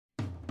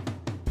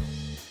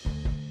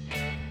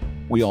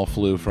We all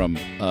flew from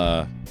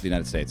the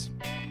United States,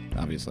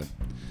 obviously.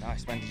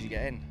 Nice. When did you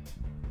get in?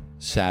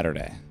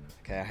 Saturday.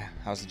 Okay.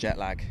 How's the jet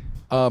lag?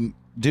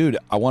 Dude,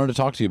 I wanted to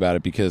talk to you about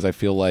it because I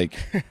feel like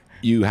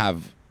you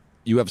have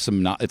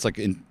some. It's like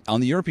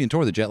on the European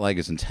tour, the jet lag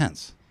is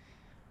intense.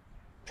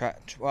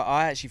 Well,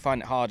 I actually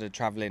find it harder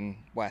traveling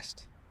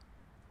west.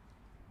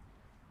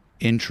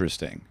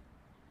 Interesting.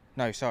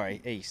 No, sorry,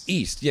 east.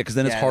 East, yeah, because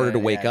then it's harder to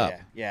wake up.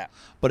 Yeah.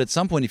 But at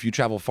some point, if you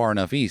travel far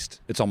enough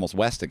east, it's almost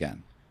west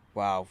again.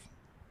 Well,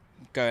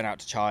 going out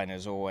to China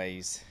is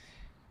always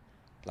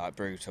like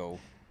brutal.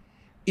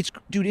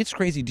 It's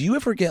crazy. Do you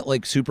ever get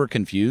like super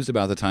confused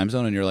about the time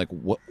zone and you're like,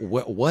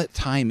 what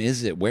time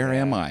is it? Where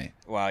am I?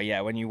 Well,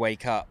 yeah, when you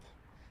wake up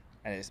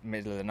and it's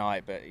middle of the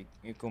night, but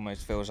it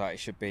almost feels like it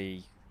should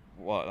be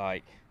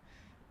like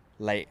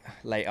late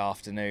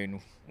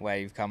afternoon where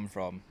you've come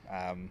from.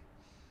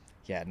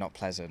 Yeah, not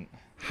pleasant.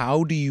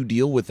 How do you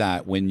deal with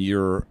that when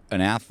you're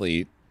an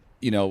athlete?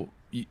 You know,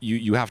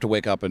 you have to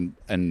wake up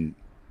and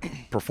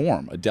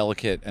perform a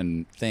delicate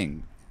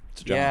thing.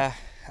 It's a job.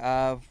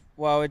 Yeah.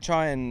 Well, we're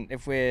trying,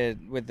 if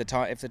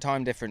the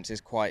time difference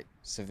is quite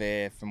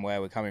severe from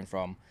where we're coming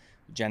from,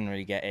 we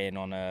generally get in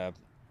on a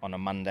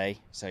Monday,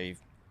 so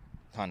you've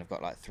kind of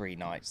got like 3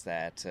 nights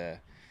there to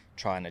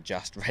try and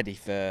adjust ready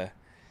for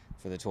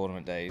the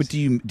tournament days. But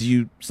do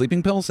you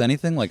sleeping pills,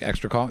 anything like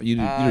extra coffee? You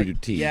do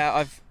tea?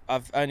 Yeah,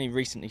 I've only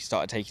recently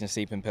started taking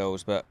sleeping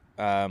pills, but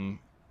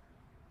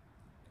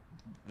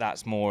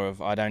that's more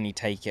of, I'd only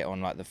take it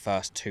on like the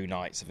first 2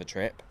 nights of a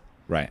trip.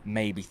 Right.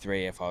 Maybe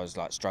 3 if I was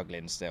like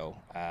struggling still.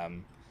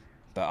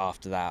 But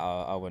after that,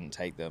 I wouldn't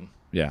take them.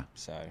 Yeah.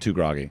 So too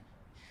groggy.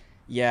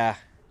 Yeah,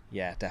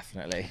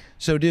 definitely.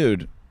 So,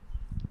 dude,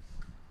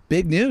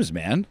 big news,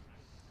 man.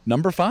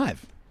 Number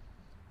 5.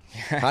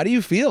 How do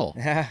you feel?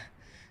 Yeah,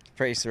 it's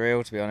pretty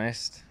surreal, to be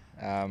honest.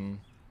 I'm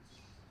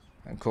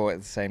caught at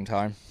the same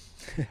time.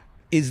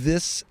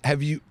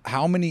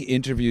 How many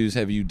interviews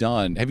have you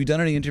done? Have you done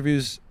any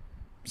interviews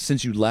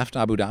since you left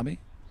Abu Dhabi?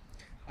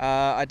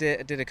 I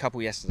did a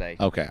couple yesterday.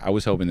 Okay, I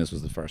was hoping this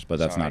was the first, but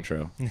that's not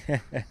true.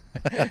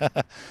 Sorry.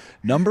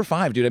 Number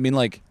 5, dude. I mean,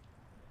 like,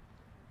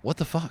 what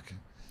the fuck?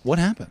 What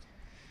happened?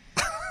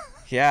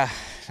 Yeah,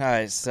 no,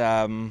 it's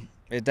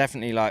it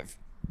definitely like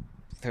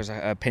there's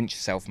a pinch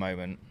yourself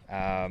moment.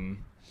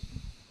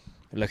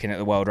 Looking at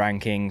the world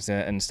rankings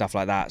and stuff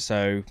like that,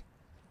 so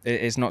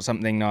it's not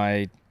something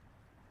I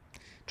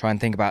try and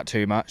think about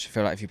too much. I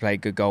feel like if you play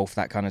good golf,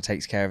 that kind of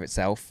takes care of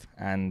itself,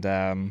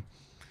 and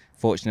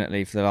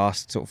fortunately for the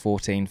last sort of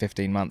 14,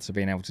 15 months I've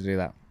been able to do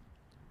that.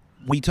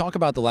 We talk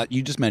about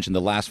you just mentioned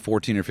the last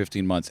 14 or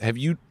 15 months. Have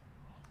you,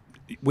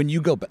 when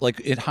you go back, like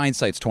in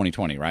hindsight's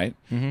 2020, right?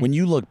 Mm-hmm. When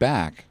you look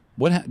back,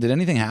 did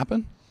anything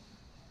happen?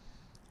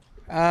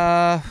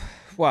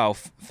 Well,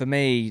 for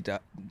me,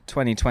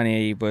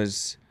 2020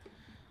 was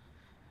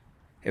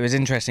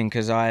interesting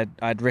because I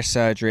had wrist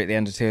surgery at the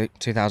end of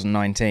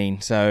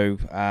 2019. So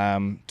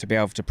to be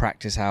able to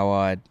practice how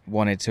I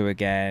wanted to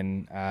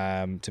again,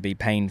 to be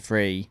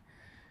pain-free,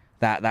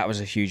 that was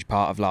a huge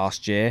part of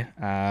last year.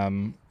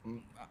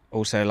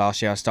 Also,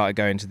 last year I started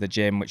going to the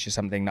gym, which is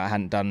something that I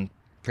hadn't done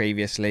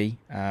previously.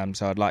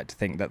 So I'd like to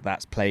think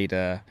that's played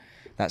a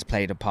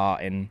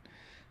part in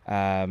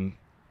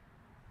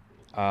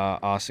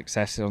our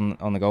success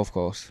on the golf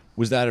course.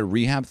 Was that a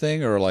rehab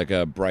thing or like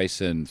a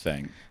Bryson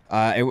thing?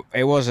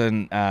 It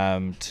wasn't I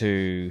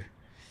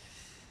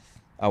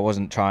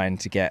wasn't trying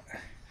to get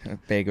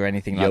big or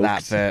anything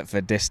like that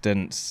for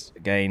distance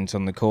gains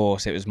on the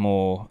course. It was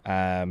more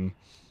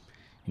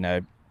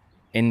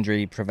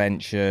injury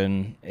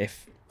prevention,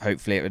 if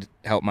hopefully it would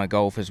help my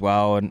golf as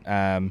well,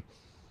 and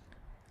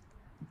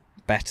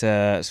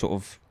better sort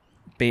of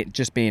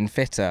just being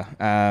fitter,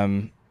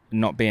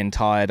 not being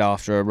tired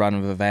after a run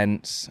of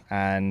events,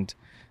 and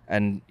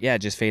yeah,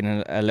 just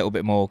feeling a little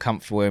bit more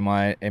comfortable in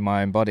my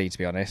own body, to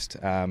be honest.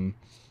 When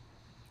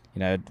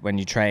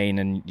you train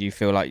and you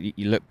feel like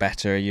you look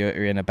better,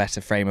 you're in a better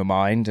frame of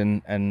mind,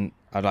 and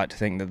I'd like to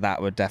think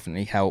that would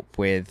definitely help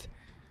with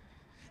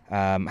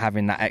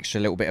having that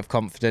extra little bit of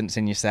confidence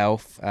in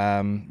yourself.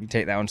 You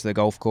take that onto the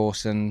golf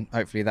course, and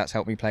hopefully that's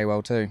helped me play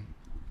well too.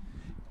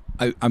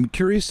 I'm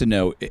curious to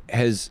know,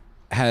 has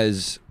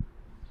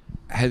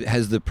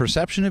the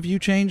perception of you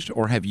changed,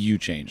 or have you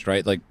changed?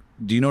 Right? Like,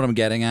 do you know what I'm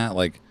getting at?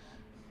 Like,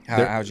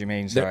 how do you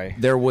mean? Sorry.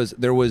 There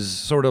was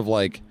sort of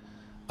like,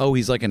 oh,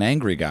 he's like an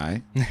angry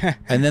guy,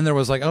 and then there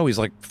was like, oh, he's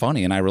like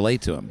funny, and I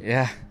relate to him.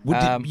 Yeah.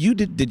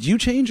 Did you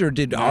change, or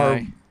did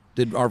our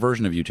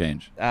version of you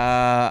change?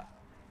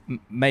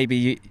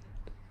 Maybe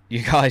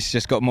you guys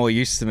just got more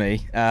used to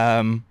me.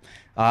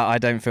 I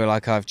don't feel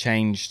like I've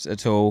changed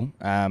at all.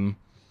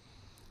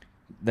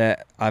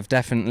 That I've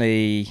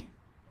definitely,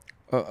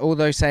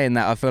 although saying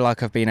that, I feel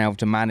like I've been able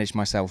to manage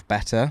myself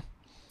better.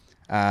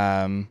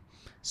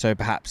 So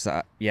perhaps,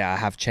 I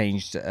have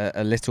changed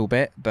a little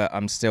bit, but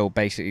I'm still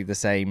basically the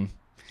same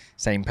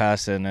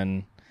person.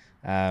 And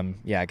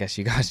I guess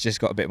you guys just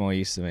got a bit more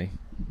used to me.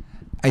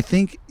 I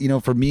think,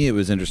 for me, it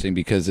was interesting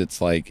because it's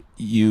like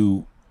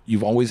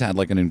you've always had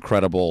like an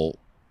incredible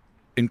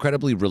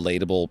incredibly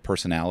relatable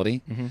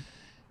personality. Mm-hmm.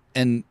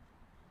 And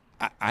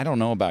I don't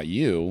know about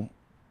you.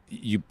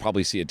 You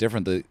probably see it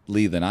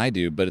differently than I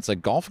do, but it's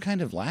like golf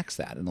kind of lacks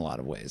that in a lot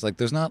of ways. Like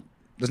there's not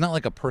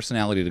like a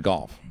personality to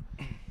golf.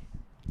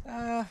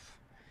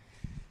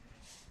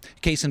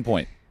 Case in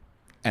point,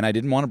 and I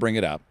didn't want to bring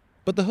it up,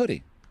 but the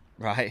hoodie.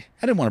 Right.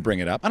 I didn't want to bring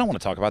it up. I don't want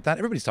to talk about that.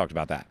 Everybody's talked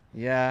about that.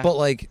 Yeah. But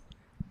like,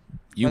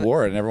 you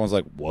wore it, and everyone's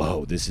like,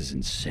 "Whoa, this is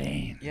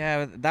insane."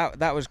 Yeah,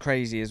 that was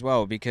crazy as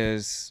well,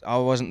 because I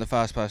wasn't the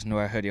first person to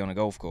wear a hoodie on a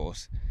golf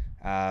course.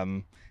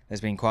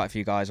 There's been quite a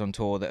few guys on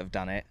tour that have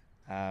done it.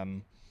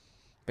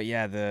 But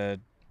yeah, the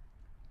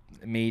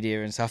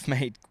media and stuff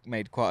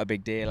made quite a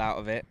big deal out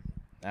of it.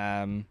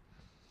 And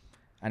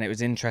it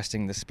was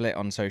interesting, the split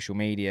on social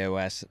media,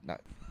 where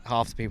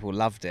half the people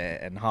loved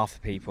it and half the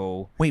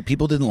people... Wait,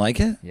 people didn't like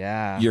it?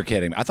 Yeah. You're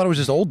kidding. I thought it was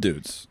just old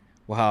dudes.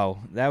 Wow.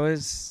 There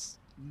was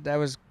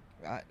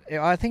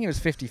I think it was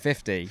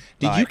 50-50.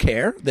 Did you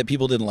care that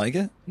people didn't like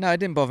it? No, it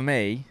didn't bother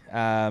me.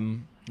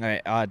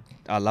 I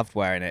loved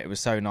wearing it. It was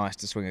so nice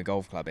to swing a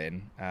golf club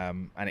in,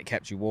 and it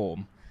kept you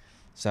warm.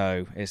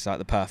 So it's like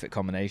the perfect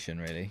combination,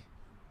 really.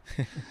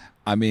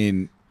 I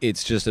mean,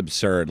 it's just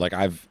absurd. Like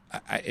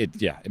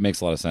it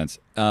makes a lot of sense.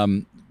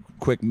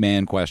 Quick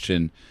man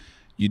question: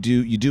 you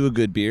do a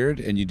good beard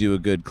and you do a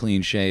good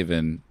clean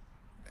shaven.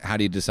 How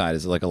do you decide?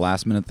 Is it like a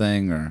last minute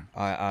thing, or?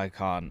 I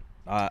can't.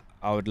 I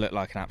would look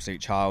like an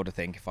absolute child, I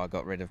think, if I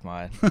got rid of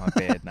my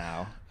beard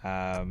now.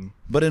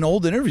 But in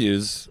old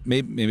interviews,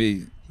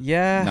 maybe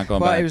yeah. Not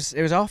going back.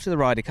 It was after the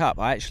Ryder Cup.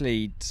 I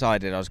actually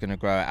decided I was going to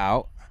grow it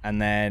out,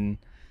 and then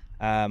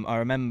I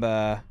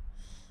remember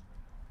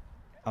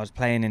I was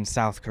playing in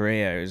South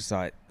Korea. It was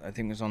like, I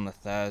think it was on the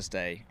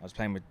Thursday. I was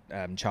playing with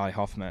Charlie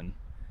Hoffman,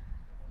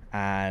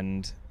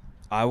 and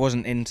I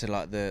wasn't into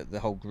like the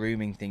whole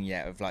grooming thing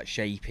yet of like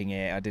shaping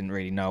it. I didn't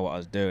really know what I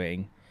was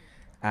doing,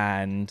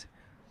 and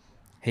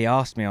he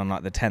asked me on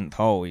like the 10th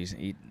hole,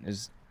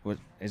 is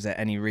there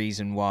any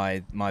reason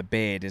why my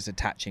beard is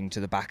attaching to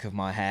the back of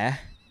my hair?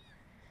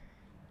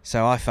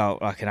 So I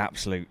felt like an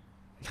absolute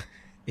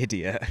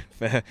idiot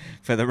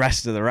for the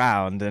rest of the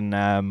round, and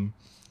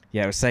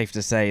yeah, it was safe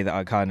to say that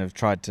I kind of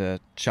tried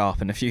to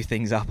sharpen a few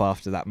things up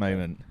after that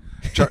moment.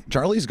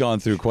 Charlie's gone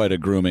through quite a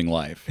grooming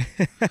life.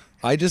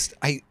 I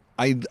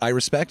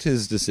respect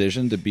his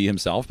decision to be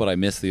himself, but I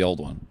miss the old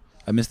one.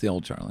 I miss the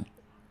old Charlie.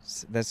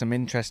 There's some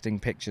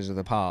interesting pictures of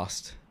the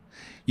past.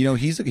 You know,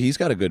 he's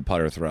got a good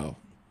putter throw.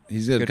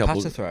 He's got Good a couple.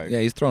 putter throw. Yeah,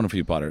 he's thrown a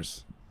few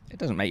putters. It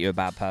doesn't make you a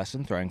bad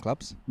person throwing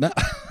clubs. No.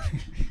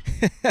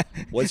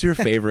 What's your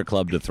favorite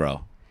club to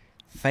throw?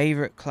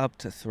 Favorite club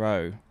to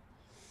throw?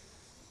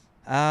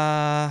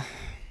 I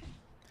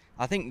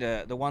think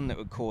the one that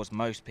would cause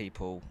most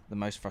people the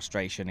most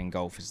frustration in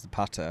golf is the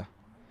putter.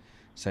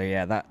 So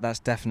yeah, that's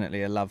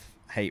definitely a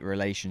love-hate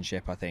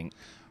relationship, I think.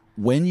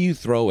 When you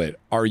throw it,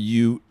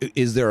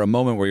 is there a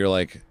moment where you're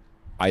like,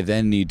 I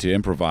then need to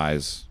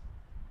improvise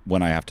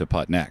when I have to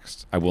putt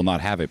next? I will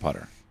not have a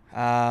putter.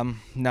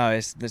 No,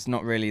 there's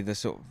not really the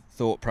sort of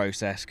thought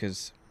process,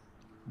 because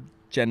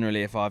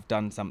generally if I've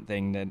done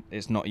something, then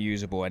it's not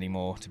usable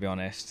anymore, to be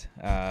honest.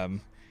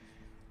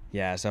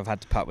 Yeah, so I've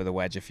had to putt with a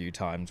wedge a few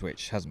times,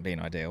 which hasn't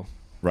been ideal.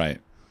 Right.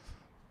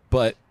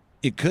 But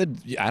it could,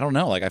 I don't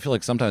know, like I feel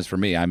like sometimes for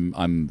me,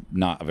 I'm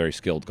not a very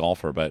skilled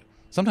golfer, but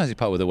sometimes you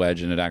putt with a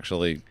wedge and it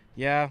actually...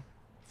 Yeah,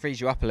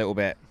 frees you up a little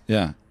bit.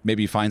 Yeah,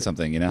 maybe you find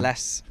something, you know?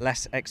 Less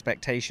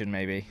expectation,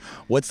 maybe.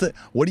 What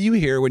do you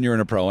hear when you're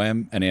in a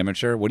pro-am, an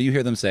amateur? What do you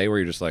hear them say where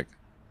you're just like,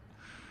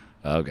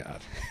 oh,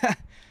 God?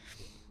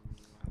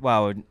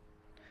 Well,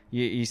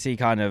 you see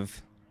kind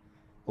of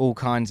all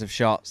kinds of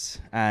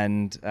shots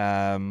and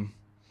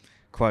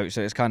quotes,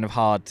 so it's kind of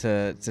hard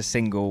to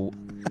single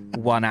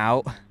one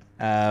out.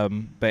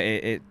 But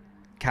it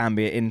can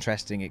be an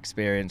interesting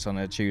experience on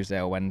a Tuesday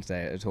or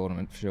Wednesday at a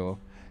tournament, for sure.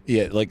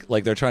 Yeah,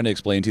 like they're trying to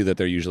explain to you that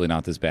they're usually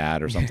not this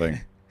bad or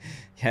something.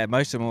 Yeah,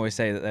 most of them always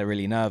say that they're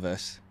really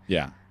nervous.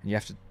 Yeah. And you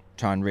have to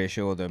try and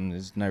reassure them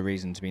there's no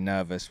reason to be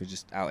nervous. We're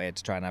just out here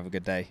to try and have a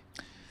good day.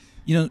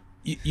 You know,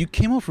 you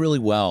came off really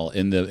well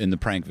in the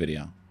prank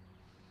video,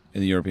 in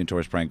the European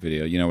Tourist prank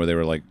video, you know, where they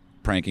were like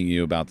pranking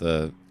you about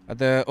the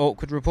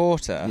awkward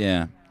reporter.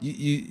 Yeah.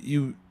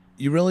 You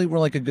really were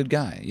like a good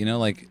guy, you know,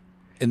 like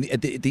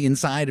at the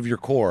inside of your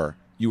core,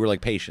 you were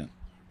like patient.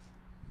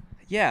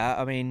 Yeah,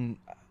 I mean,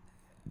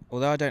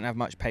 although I don't have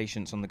much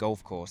patience on the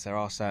golf course, there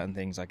are certain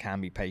things I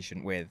can be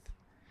patient with.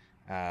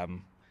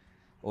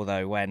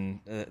 Although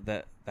when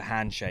the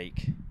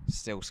handshake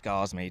still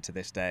scars me to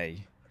this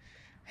day,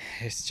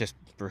 it's just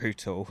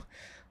brutal.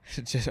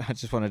 I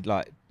just want to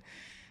like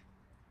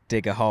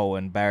dig a hole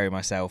and bury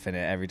myself in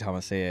it every time I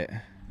see it.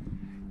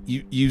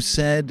 You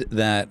said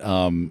that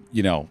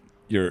you know,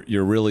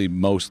 you're really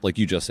most, like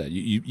you just said,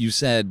 you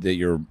said that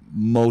you're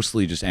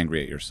mostly just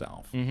angry at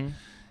yourself. Mm-hmm.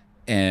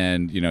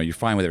 And you know, you're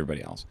fine with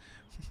everybody else.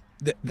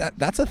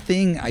 That's a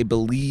thing I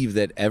believe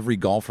that every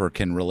golfer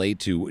can relate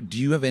to. Do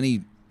you have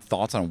any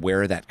thoughts on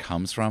where that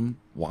comes from?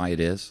 Why it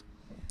is?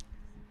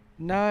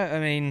 No, I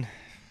mean,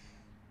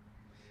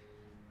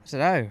 I don't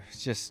know.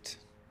 It's just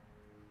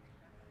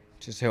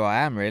just who I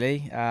am,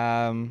 really.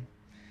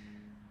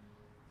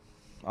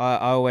 I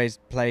always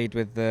played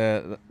with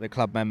the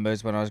club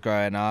members when I was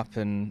growing up,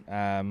 and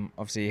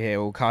obviously you hear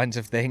all kinds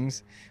of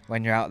things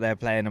when you're out there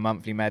playing a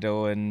monthly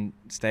medal and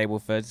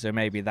Stableford, so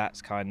maybe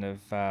that's kind of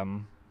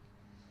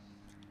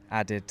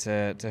added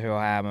to who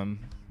I am and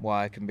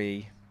why I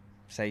can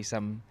say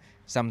some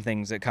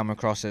things that come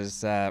across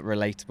as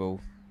relatable.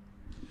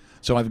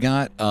 So I've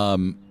got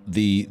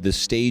the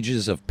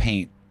stages of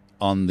paint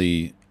on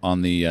the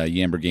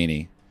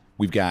Lamborghini.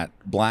 We've got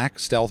black,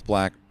 stealth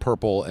black,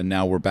 purple, and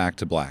now we're back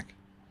to black.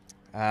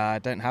 I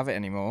don't have it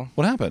anymore.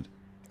 What happened?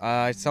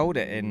 I sold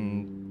it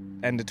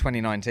in end of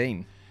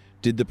 2019.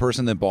 Did the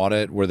person that bought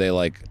it, were they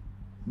like,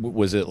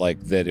 was it like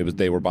that it was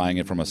they were buying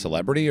it from a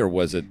celebrity, or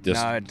was it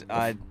just... No,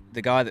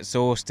 the guy that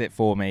sourced it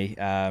for me,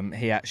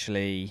 he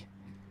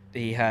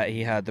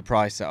heard the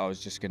price that I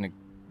was just going to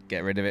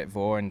get rid of it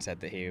for, and said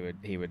that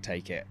he would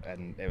take it,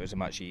 and it was a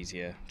much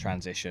easier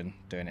transition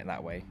doing it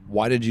that way.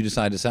 Why did you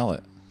decide to sell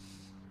it?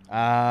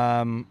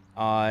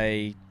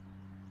 I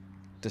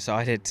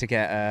decided to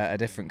get a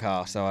different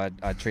car, so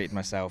I treated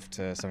myself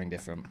to something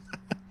different.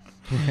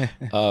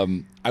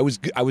 I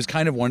was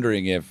kind of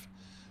wondering if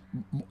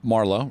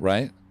Marlow,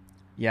 right?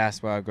 Yeah,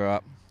 that's where I grew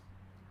up.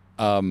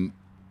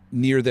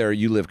 Near there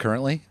you live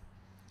currently?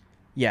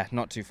 Yeah,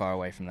 not too far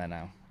away from there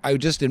now. I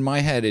just, in my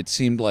head, it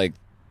seemed like,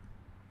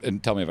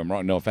 and tell me if I'm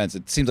wrong, no offense,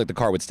 it seems like the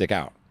car would stick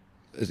out,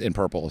 in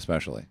purple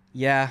especially.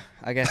 Yeah,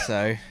 I guess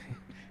so.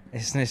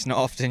 It's not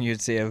often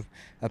you'd see a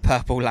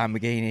purple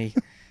Lamborghini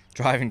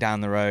driving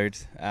down the road.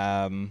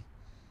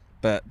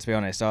 But to be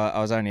honest, I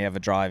was only ever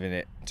driving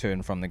it to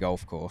and from the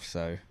golf course,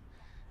 so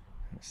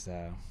it's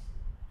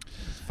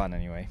fun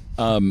anyway.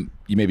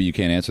 Maybe you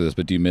can't answer this,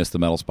 but do you miss the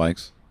metal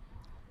spikes?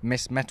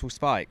 Miss metal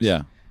spikes?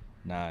 Yeah.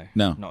 No,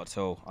 not at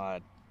all.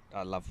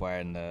 I love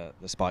wearing the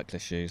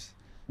spikeless shoes.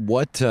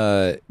 What do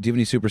you have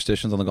any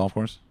superstitions on the golf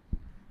course?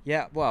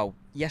 Yeah, well,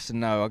 yes and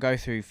no. I go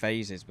through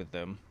phases with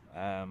them.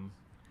 I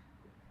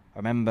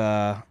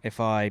remember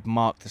if I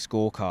marked the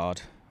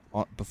scorecard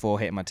before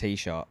hitting my tee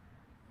shot,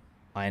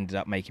 I ended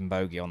up making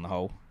bogey on the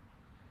hole.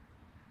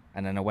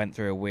 And then I went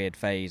through a weird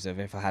phase of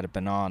if I had a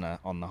banana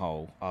on the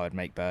hole, I would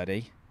make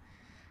birdie.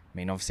 I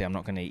mean, obviously I'm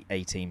not going to eat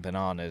 18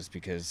 bananas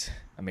because,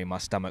 I mean, my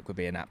stomach would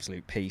be in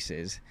absolute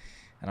pieces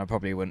and I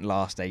probably wouldn't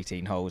last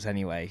 18 holes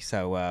anyway.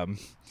 So,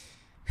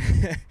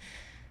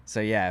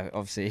 so yeah,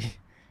 obviously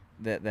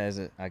there's,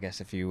 I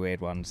guess, a few weird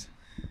ones.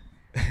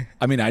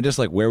 I mean, I just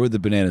where would the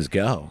bananas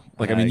go?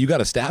 I mean, you got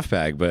a staff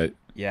bag, but...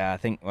 Yeah, I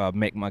think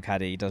Mick, my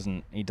caddy,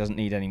 doesn't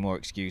need any more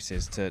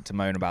excuses to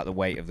moan about the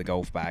weight of the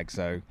golf bag.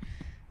 So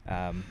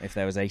if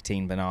there was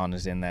 18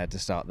 bananas in there to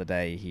start the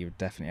day, he would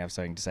definitely have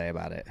something to say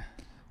about it.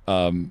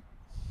 How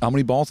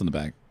many balls in the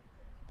bag?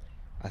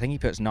 I think he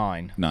puts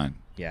 9. 9.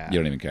 Yeah. You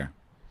don't even care.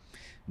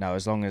 No,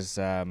 as long as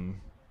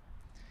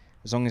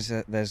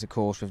there's a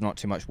course with not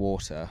too much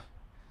water,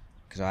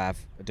 because I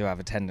do have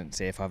a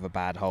tendency, if I have a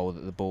bad hole,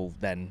 that the ball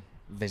then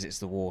visits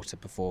the water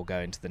before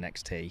going to the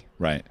next tee.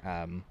 Right.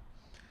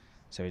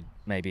 So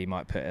maybe he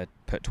might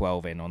put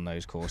 12 in on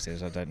those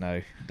courses. I don't know.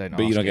 But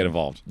you don't get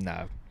involved.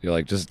 No. You're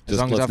like, just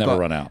let's never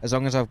run out. As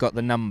long as I've got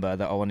the number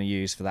that I want to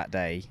use for that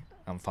day,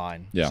 I'm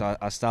fine. Yeah. So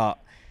I start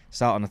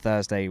on a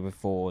Thursday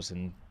with 4s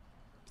and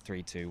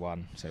 3, 2,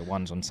 1. So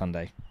 1's on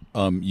Sunday.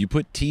 You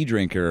put tea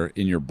drinker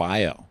in your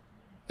bio.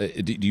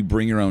 Do you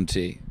bring your own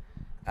tea?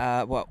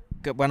 Well,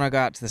 when I go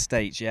out to the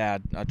States, yeah,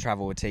 I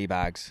travel with tea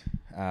bags.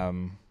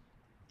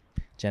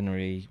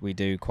 Generally, we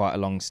do quite a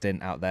long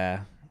stint out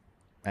there,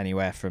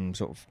 anywhere from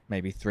sort of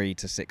maybe 3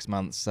 to 6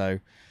 months. So,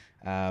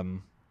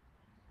 you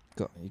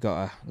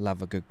gotta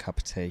love a good cup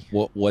of tea.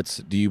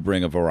 Do you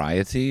bring a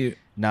variety?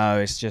 No,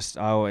 it's just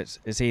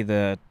it's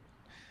either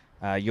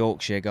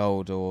Yorkshire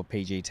Gold or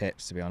PG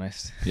Tips, to be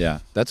honest. Yeah,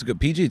 that's a good.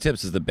 PG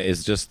Tips is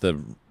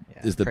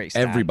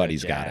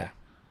everybody's got it.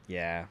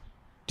 Yeah.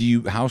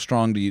 How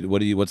strong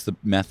what's the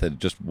method?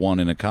 Just one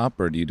in a cup,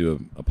 or do you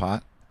do a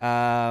pot?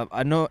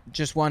 I know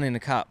just one in a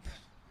cup,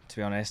 to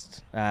be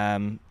honest.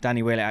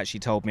 Danny Willett actually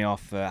told me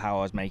off for how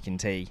I was making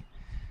tea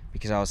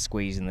because I was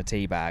squeezing the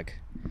tea bag.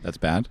 That's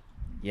bad?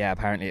 Yeah,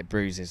 apparently it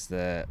bruises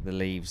the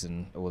leaves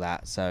and all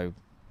that. So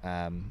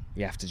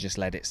you have to just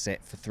let it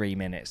sit for 3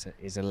 minutes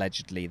is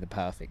allegedly the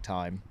perfect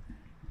time.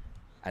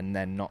 And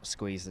then not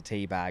squeeze the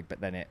tea bag, but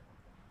then it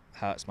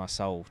hurts my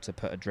soul to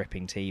put a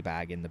dripping tea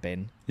bag in the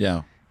bin.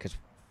 Yeah. Because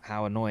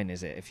how annoying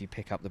is it if you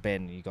pick up the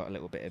bin and you got a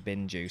little bit of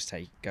bin juice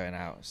going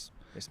out?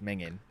 It's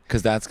minging.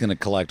 Because that's going to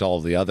collect all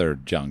of the other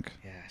junk.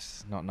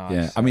 Yes, not nice.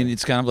 Yeah, I mean,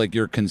 it's kind of like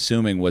you're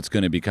consuming what's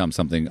going to become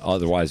something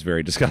otherwise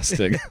very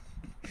disgusting.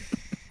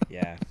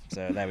 Yeah,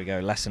 so there we go.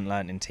 Lesson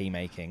learned in tea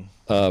making.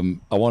 I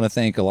want to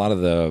thank a lot of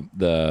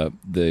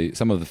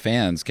some of the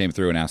fans came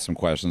through and asked some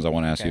questions. I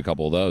want to ask you a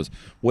couple of those.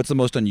 What's the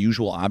most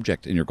unusual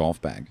object in your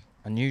golf bag?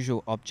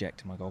 Unusual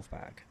object in my golf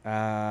bag?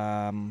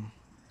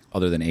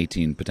 Other than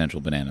 18 potential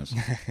bananas.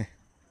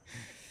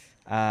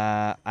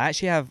 I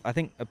actually have, I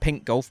think, a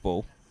pink golf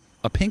ball.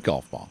 A pink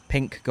golf ball?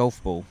 Pink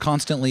golf ball.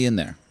 Constantly in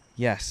there?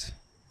 Yes.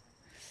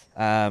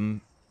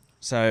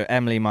 So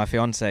Emily, my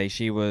fiance,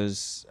 she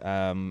was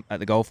at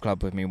the golf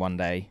club with me one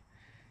day,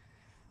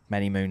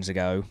 many moons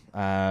ago,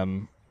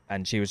 and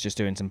she was just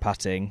doing some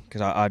putting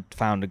because I'd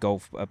found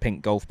a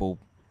pink golf ball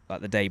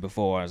like the day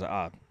before. I was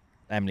like,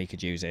 Emily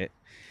could use it.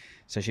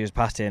 So she was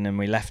putting, and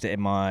we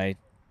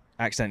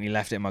accidentally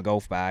left it in my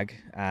golf bag.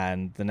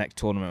 And the next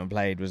tournament I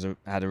played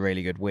had a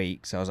really good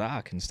week. So I was like,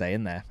 I can stay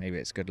in there. Maybe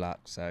it's good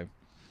luck. So.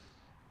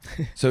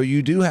 So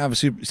you do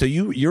have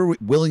you're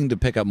willing to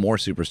pick up more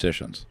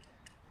superstitions.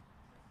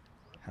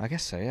 I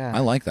guess so, yeah. I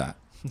like that.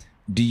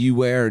 Do you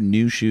wear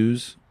new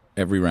shoes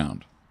every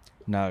round?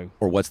 No.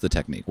 Or what's the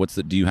technique?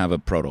 Do you have a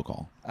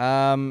protocol?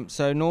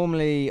 So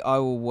normally I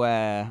will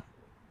wear.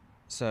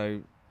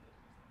 So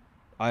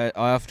I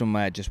often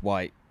wear just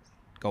white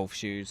golf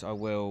shoes. I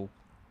will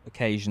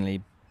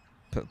occasionally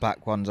put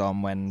black ones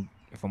on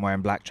if I'm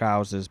wearing black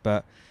trousers.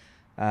 But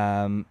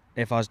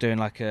if I was doing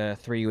like a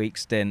 3-week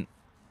stint,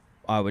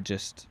 I would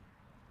just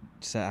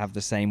have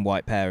the same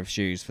white pair of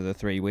shoes for the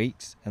 3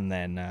 weeks, and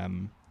then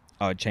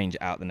I would change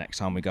it out the next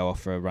time we go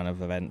off for a run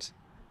of events.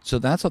 So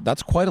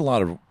that's quite a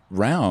lot of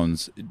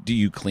rounds. Do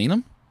you clean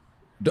them?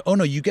 Oh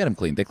no, you get them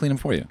cleaned. They clean them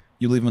for you.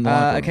 You leave them in the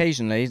locker room.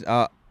 Occasionally,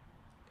 a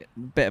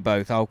bit of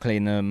both. I'll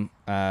clean them,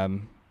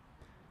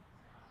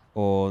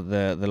 or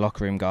the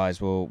locker room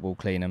guys will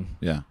clean them.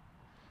 Yeah,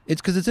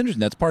 it's because it's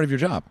interesting. That's part of your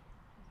job.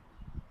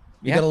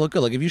 You gotta look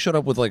good. Like if you showed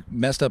up with like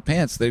messed up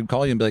pants, they'd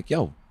call you and be like,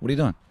 "Yo, what are you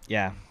doing?"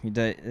 Yeah, you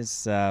don't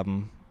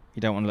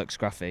want to look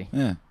scruffy.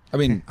 Yeah, I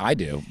mean, I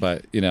do,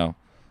 but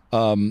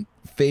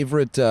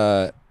favorite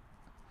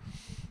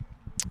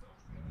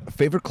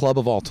club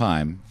of all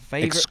time,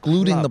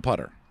 excluding club. the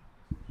putter.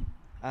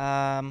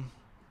 I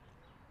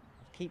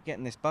keep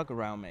getting this bug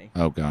around me.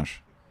 Oh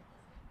gosh,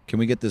 can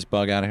we get this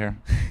bug out of here?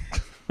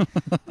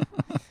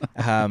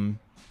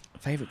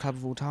 Favorite club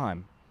of all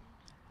time.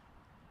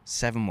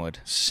 7-wood.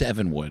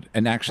 7-wood.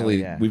 And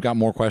actually, we've got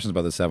more questions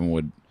about the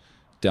 7-wood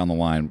down the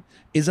line.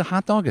 Is a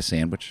hot dog a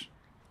sandwich?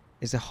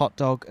 Is a hot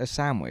dog a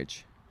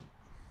sandwich?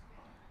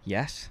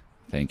 Yes.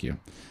 Thank you.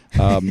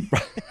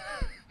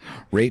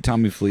 Rate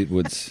Tommy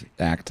Fleetwood's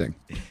acting.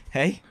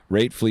 Hey?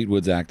 Rate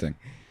Fleetwood's acting.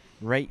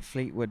 Rate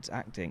Fleetwood's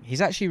acting.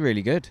 He's actually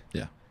really good.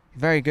 Yeah.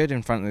 Very good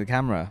in front of the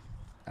camera.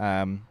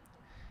 The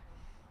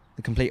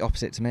complete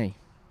opposite to me.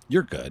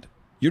 You're good.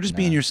 You're just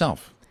being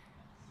yourself.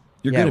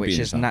 You're good at which being is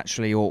yourself.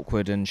 Naturally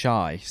awkward and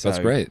shy. So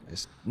that's great.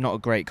 It's not a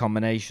great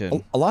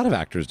combination. A lot of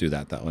actors do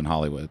that though in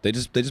Hollywood. They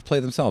just play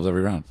themselves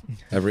every round,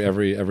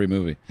 every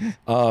movie.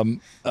 All right,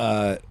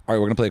 we're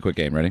gonna play a quick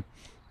game. Ready?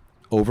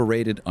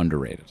 Overrated,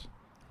 underrated.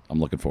 I'm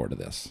looking forward to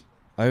this.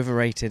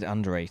 Overrated,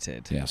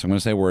 underrated. Yeah, so I'm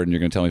gonna say a word, and you're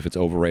gonna tell me if it's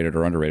overrated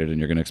or underrated, and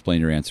you're gonna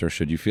explain your answer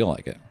should you feel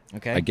like it.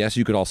 Okay. I guess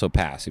you could also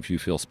pass if you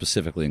feel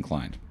specifically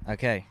inclined.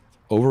 Okay.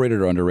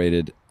 Overrated or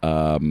underrated?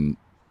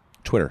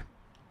 Twitter.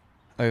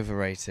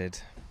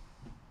 Overrated.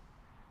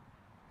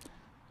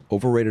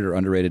 Overrated or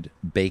underrated?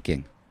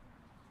 Baking.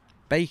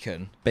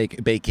 Bacon?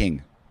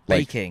 Baking.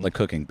 Baking. Like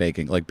cooking,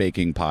 baking. Like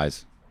baking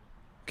pies,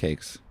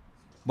 cakes.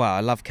 Well,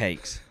 I love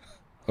cakes.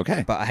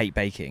 Okay. But I hate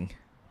baking.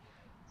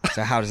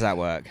 So how does that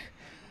work?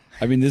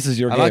 I mean, this is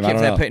your game. I like it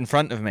if they're put in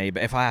front of me,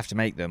 but if I have to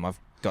make them, I've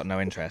got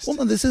no interest. Well,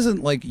 no, this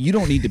isn't like, you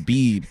don't need to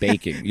be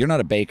baking. You're not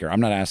a baker. I'm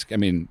not asking. I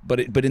mean,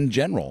 but in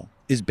general,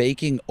 is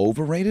baking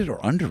overrated or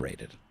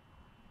underrated?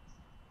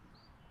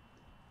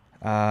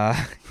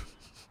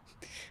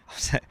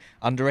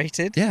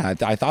 Underrated? Yeah,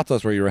 I thought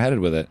that's where you were headed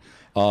with it.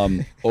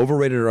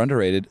 Overrated or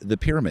underrated? The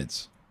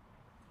pyramids.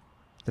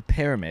 The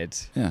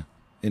pyramids? Yeah,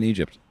 in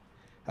Egypt.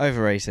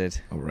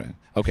 Overrated. Overrated.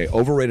 Okay,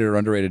 overrated or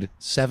underrated?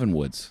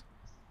 7-woods.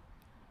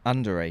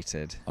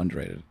 Underrated.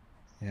 Underrated.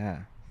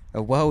 Yeah.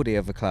 A worldie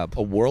of a club.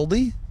 A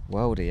worldie?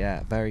 Worldie,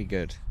 yeah. Very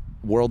good.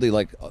 Worldie,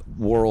 like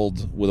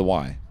world with a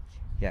Y.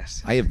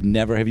 Yes.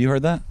 Have you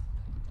heard that?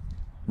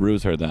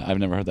 Rue's heard that. I've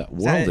never heard that.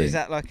 Worldie. Is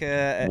that like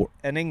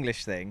an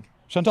English thing?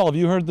 Chantal, have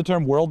you heard the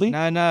term worldie?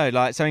 No.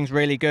 Like something's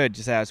really good,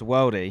 you say it's a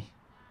worldie.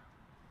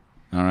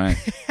 All right.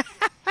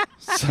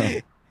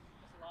 So,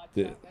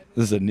 this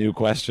is a new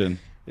question.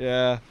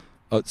 Yeah.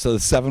 Oh, so the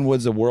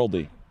 7-woods a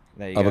worldie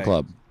of a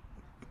club.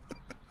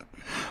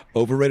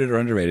 Overrated or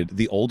underrated?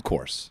 The old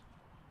course.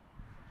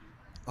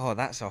 Oh,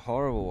 that's a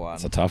horrible one.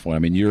 It's a tough one. I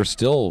mean, you're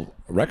still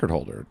a record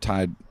holder,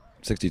 tied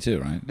 62,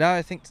 right? No,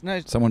 I think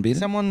no. Someone beat it?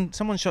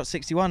 Someone shot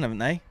 61, haven't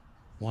they?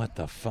 What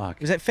the fuck?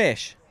 Was it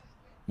Fish?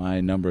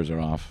 My numbers are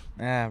off.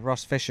 Yeah,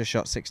 Ross Fisher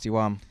shot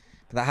 61.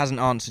 But that hasn't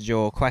answered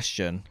your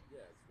question.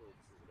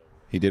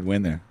 He did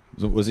win there.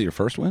 Was it your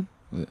first win?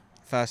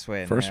 First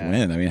win. First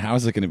win. I mean, how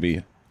is it going to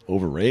be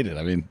overrated?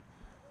 I mean,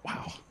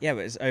 wow. Yeah,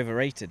 but it's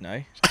overrated,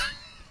 no?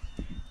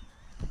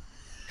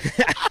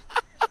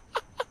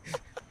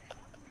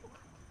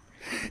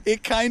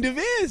 It kind of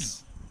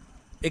is.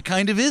 It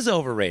kind of is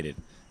overrated.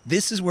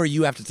 This is where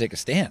you have to take a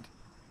stand.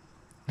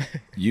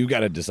 You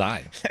got to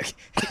decide.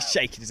 He's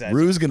shaking his head.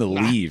 Rue's going to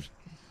leave.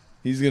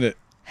 He's going to...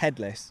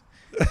 Headless.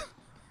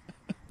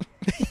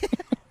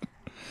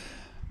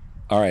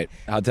 All right.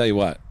 I'll tell you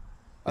what.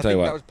 I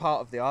think that was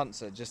part of the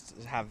answer, just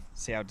to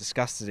see how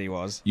disgusted he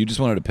was. You just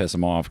wanted to piss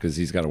him off because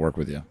he's got to work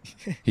with you.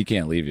 He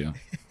can't leave you.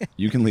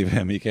 You can leave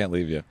him. He can't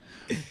leave you.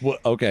 Well,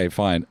 okay,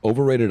 fine.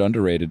 Overrated,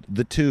 underrated.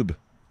 The Tube.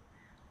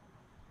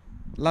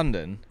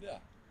 London? Yeah.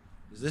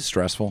 Is this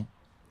stressful?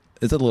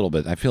 It's a little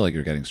bit. I feel like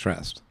you're getting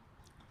stressed.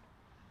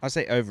 I'd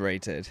say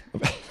overrated.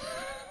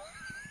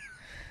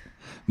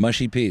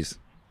 Mushy peas.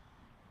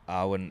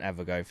 I wouldn't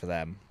ever go for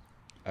them.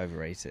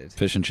 Overrated.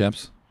 Fish and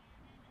chips.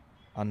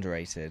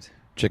 Underrated.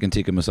 Chicken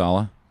tikka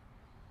masala.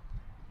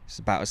 It's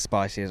about as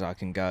spicy as I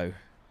can go.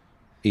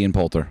 Ian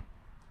Poulter.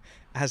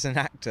 As an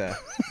actor.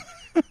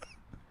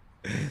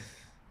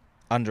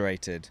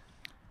 Underrated.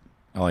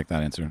 I like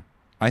that answer.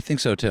 I think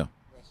so too.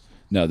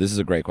 No, this is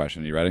a great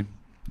question. Are you ready?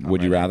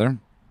 Would you ready. rather?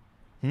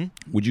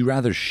 Would you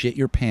rather shit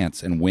your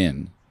pants and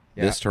win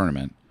this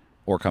tournament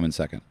or come in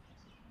second?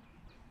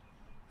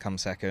 Come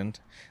second.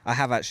 I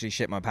have actually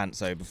shit my pants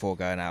though before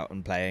going out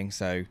and playing,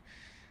 so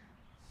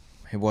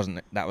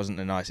that wasn't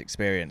a nice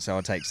experience, so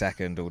I'll take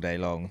second all day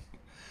long.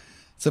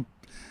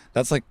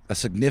 That's like a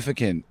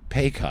significant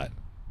pay cut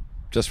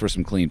just for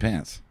some clean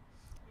pants.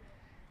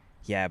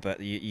 Yeah, but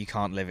you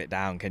can't live it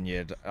down, can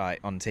you? Like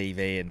on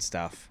TV and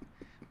stuff.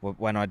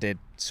 When I did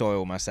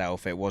soil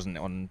myself, it wasn't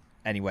on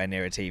anywhere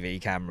near a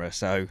TV camera,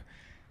 so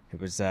it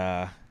was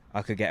I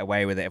could get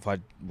away with it if I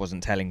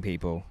wasn't telling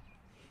people.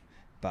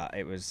 But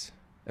it was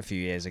a few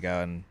years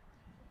ago, and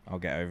I'll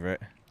get over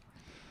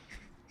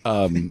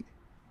it.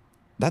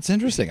 That's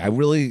interesting. I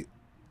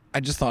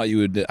just thought you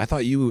would. I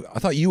thought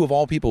you of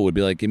all people would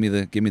be like, give me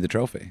the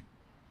trophy.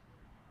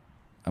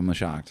 I'm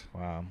shocked.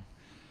 Wow.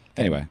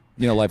 Anyway,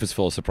 life is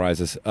full of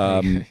surprises.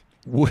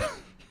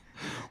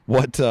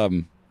 What?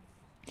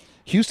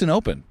 Houston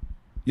Open.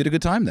 You had a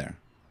good time there.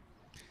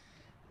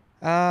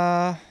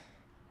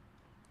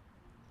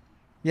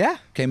 Yeah.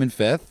 Came in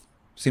fifth.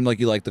 Seemed like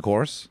you liked the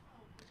course.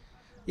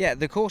 Yeah,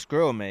 the course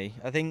grew on me.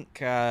 I think.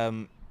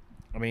 There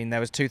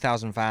was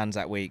 2,000 fans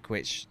that week,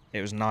 which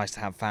it was nice to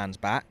have fans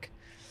back.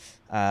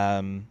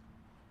 I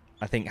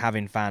think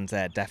having fans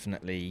there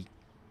definitely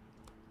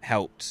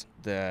helped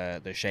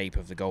the shape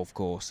of the golf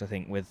course. I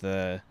think with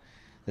the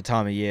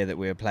time of year that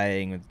we were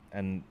playing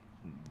and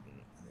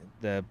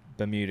the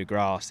Bermuda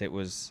grass, it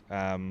was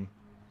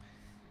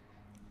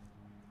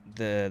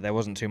there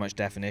wasn't too much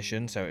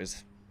definition. So it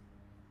was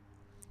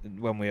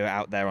when we were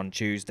out there on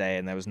Tuesday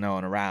and there was no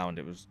one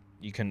around.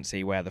 You couldn't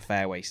see where the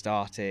fairway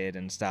started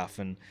and stuff,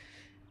 and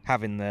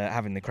having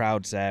the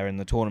crowds there in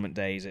the tournament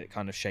days, it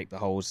kind of shaped the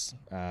holes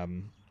a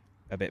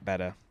bit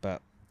better.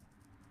 But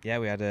yeah,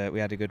 we had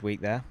a good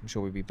week there. I'm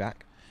sure we'll be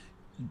back.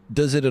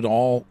 Does it at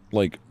all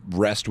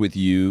rest with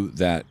you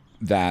that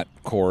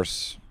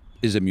course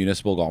is a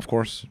municipal golf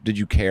course? Did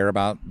you care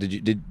about?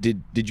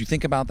 Did you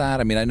think about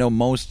that? I mean, I know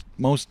most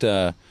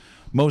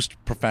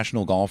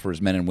professional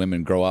golfers, men and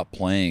women, grow up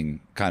playing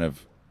kind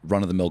of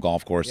run-of-the-mill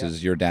golf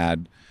courses. Yeah. Your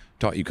dad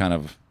taught you kind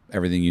of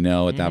everything you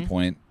know at that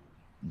point,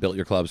 built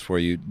your clubs for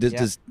you.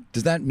 Does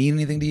that mean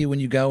anything to you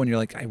when you go and you're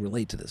like, I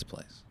relate to this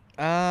place?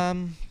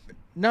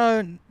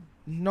 No,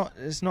 not.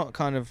 It's not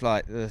kind of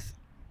like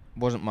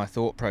wasn't my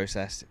thought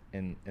process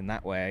in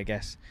that way. I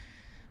guess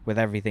with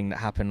everything that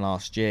happened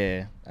last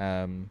year,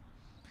 and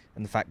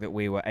the fact that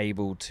we were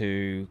able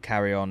to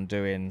carry on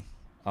doing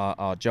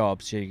our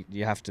jobs,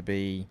 you have to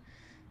be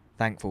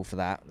thankful for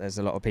that. There's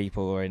a lot of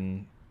people who are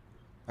in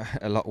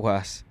a lot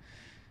worse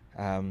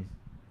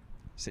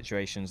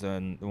situations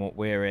than what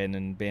we're in,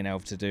 and being able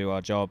to do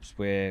our jobs,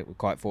 we're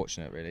quite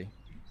fortunate, really.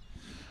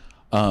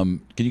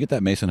 Can you get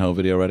that Mason Ho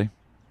video ready?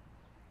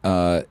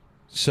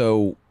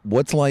 So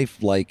what's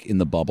life like in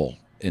the bubble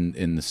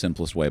in the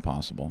simplest way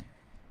possible?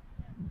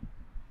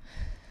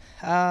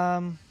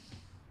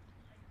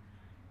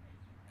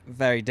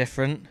 Very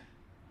different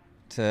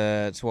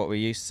to what we're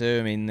used to.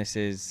 I mean, this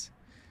is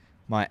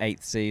my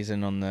 8th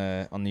season on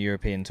the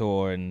European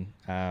tour, and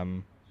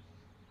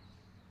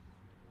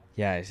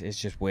it's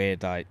just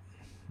weird. Like,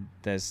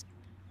 there's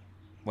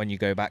when you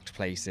go back to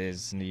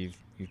places and you've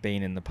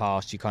been in the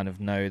past, you kind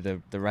of know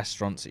the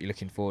restaurants that you're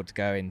looking forward to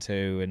going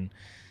to, and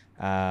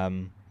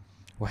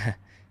where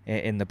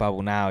in the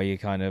bubble now you're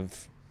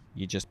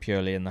just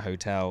purely in the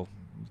hotel.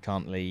 You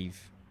can't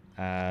leave,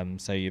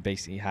 so you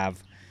basically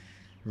have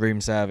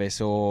room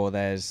service, or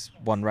there's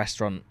one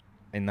restaurant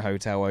in the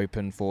hotel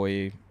open for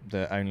you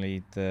that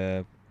only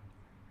the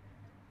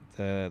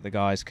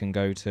guys can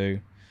go to.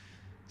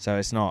 So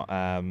it's not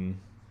as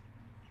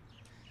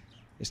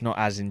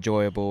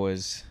enjoyable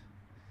as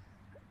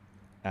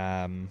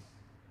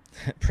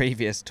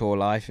previous tour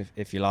life,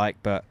 if you like,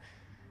 but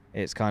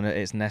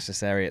it's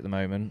necessary at the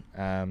moment.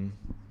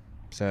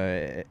 So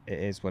it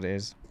is what it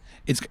is.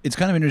 It's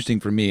kind of interesting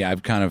for me.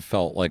 I've kind of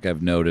felt like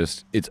I've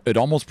noticed it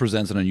almost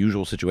presents an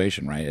unusual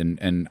situation, right?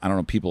 And I don't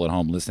know, people at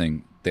home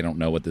listening, they don't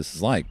know what this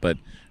is like, but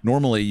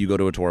normally you go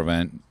to a tour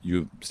event,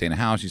 you stay in a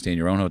house, you stay in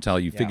your own hotel,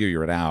 you figure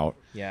you're it out.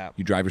 Yeah.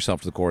 You drive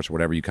yourself to the course or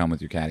whatever, you come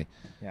with your caddy.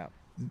 Yeah.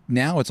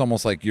 Now it's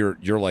almost like you're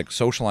like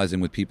socializing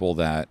with people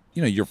that,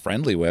 you're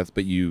friendly with,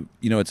 but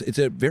it's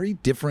a very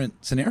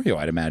different scenario,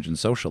 I'd imagine,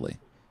 socially.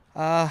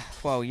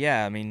 Well,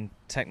 yeah, I mean,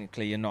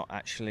 technically you're not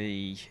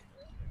actually.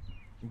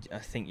 I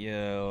think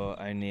you're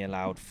only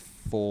allowed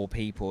 4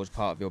 people as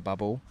part of your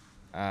bubble,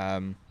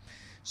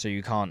 so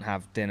you can't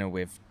have dinner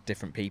with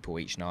different people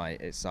each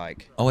night. It's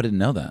like, Oh, I didn't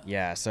know that.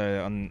 yeah.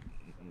 So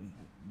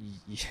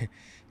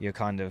you're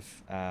kind of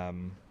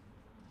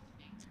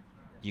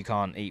you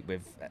can't eat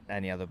with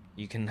any other.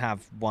 You can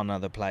have one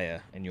other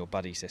player in your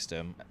buddy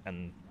system,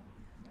 and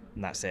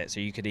that's it. So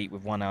you could eat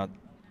with one other.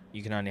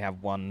 You can only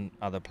have one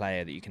other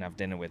player that you can have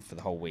dinner with for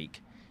the whole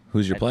week.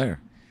 Who's your player?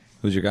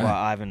 Who's your guy? Well,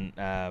 I haven't.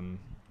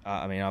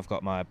 I mean, I've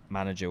got my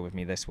manager with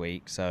me this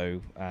week,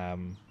 so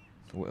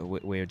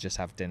we'll just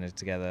have dinner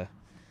together.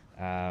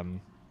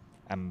 And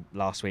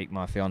last week,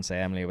 my fiancée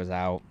Emily was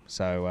out,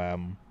 so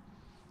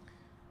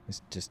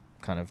it's just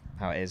kind of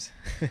how it is.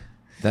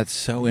 That's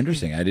so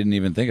interesting. I didn't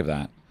even think of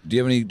that. Do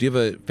you have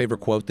a favorite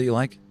quote that you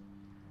like?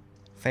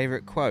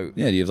 Favorite quote?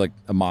 Yeah. Do you have like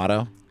a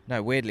motto?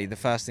 No, weirdly, the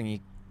first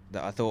thing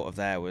that I thought of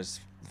there was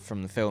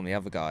from the film The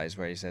Other Guys,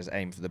 where he says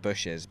 "aim for the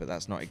bushes," but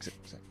that's not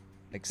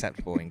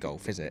acceptable in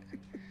golf, is it?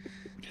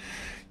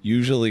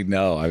 Usually,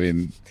 no. I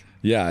mean,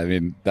 yeah. I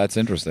mean, that's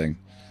interesting.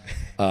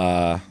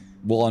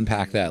 We'll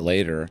unpack that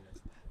later.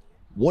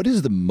 What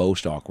is the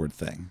most awkward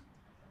thing?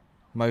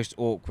 Most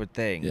awkward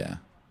thing? Yeah.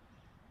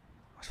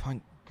 I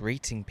find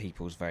greeting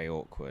people is very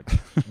awkward.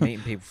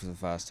 Meeting people for the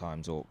first time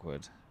is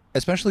awkward.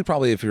 Especially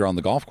probably if you're on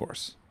the golf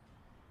course.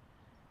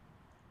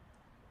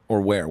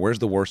 Or where? Where's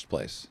the worst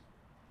place?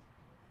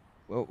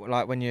 Well,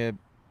 like when you're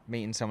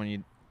meeting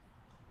someone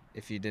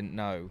if you didn't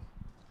know,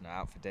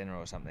 out for dinner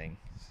or something,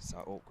 it's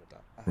like awkward.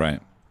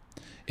 Right.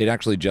 It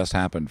actually just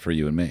happened for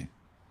you and me.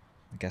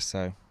 I guess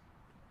so.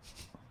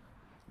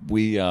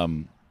 We,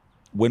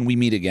 when we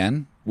meet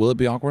again, will it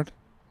be awkward?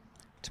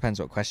 Depends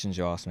what questions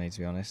you ask me, to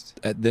be honest.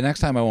 The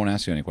next time I won't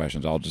ask you any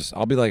questions.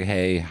 I'll be like,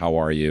 hey, how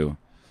are you?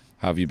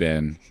 How have you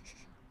been?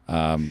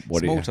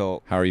 Small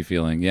talk. How are you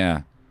feeling?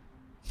 Yeah.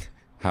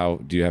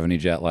 Do you have any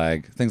jet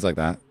lag? Things like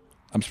that.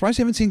 I'm surprised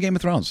you haven't seen Game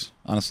of Thrones,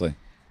 honestly.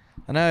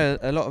 I know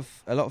a lot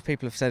of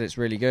people have said it's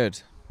really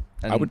good.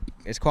 And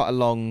it's quite a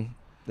long.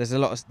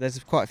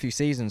 There's quite a few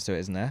seasons to it,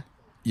 isn't there?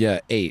 Yeah,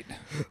 8.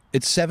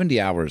 It's 70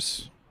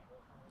 hours.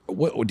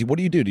 What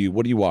do you do?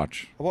 What do you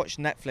watch? I watch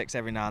Netflix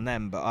every now and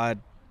then, but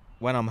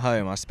when I'm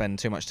home, I spend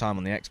too much time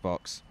on the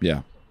Xbox.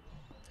 Yeah.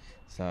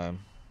 So.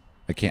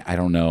 I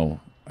don't know.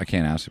 I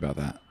can't ask you about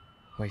that.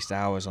 Waste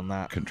hours on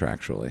that.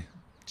 Contractually.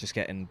 Just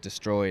getting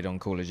destroyed on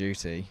Call of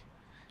Duty.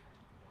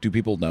 Do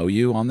people know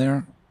you on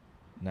there?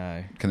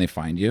 No. Can they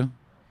find you?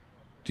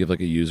 Do you have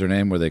like a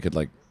username where they could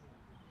like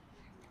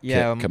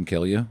come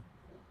kill you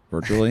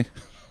virtually?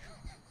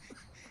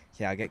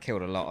 Yeah, I get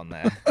killed a lot on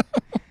there.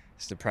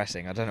 It's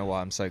depressing. I don't know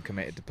why I'm so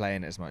committed to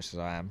playing it as much as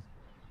I am.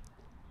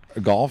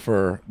 Golf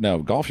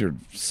you're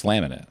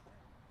slamming it.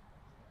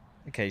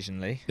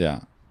 Occasionally.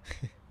 Yeah.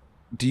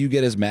 Do you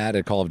get as mad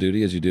at Call of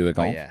Duty as you do at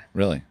golf? Oh, yeah.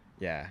 Really?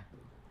 Yeah.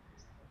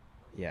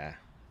 Yeah.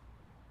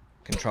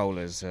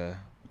 Controllers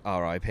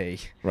RIP.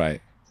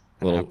 Right.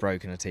 And I've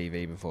broken a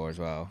TV before as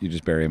well. You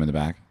just bury him in the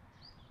back?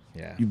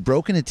 Yeah. You've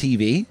broken a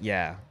TV?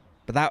 Yeah.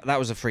 But that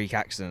was a freak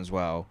accident as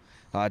well.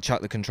 I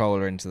chucked the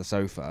controller into the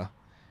sofa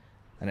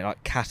and it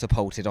like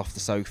catapulted off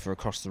the sofa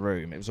across the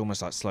room. It was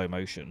almost like slow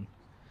motion.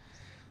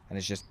 And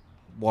it's just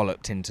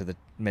walloped into the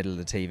middle of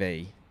the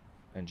TV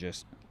and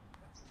just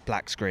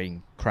black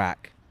screen,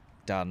 crack,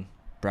 done,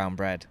 brown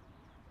bread.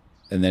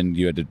 And then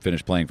you had to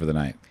finish playing for the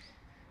night.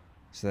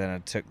 So then I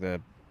took the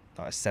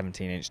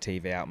 17-inch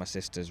TV out of my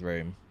sister's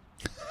room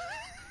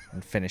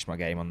and finished my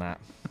game on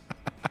that.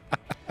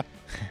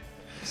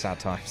 Sad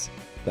times.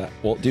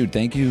 Well, dude,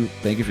 thank you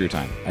for your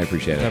time. I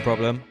appreciate it. No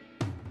problem.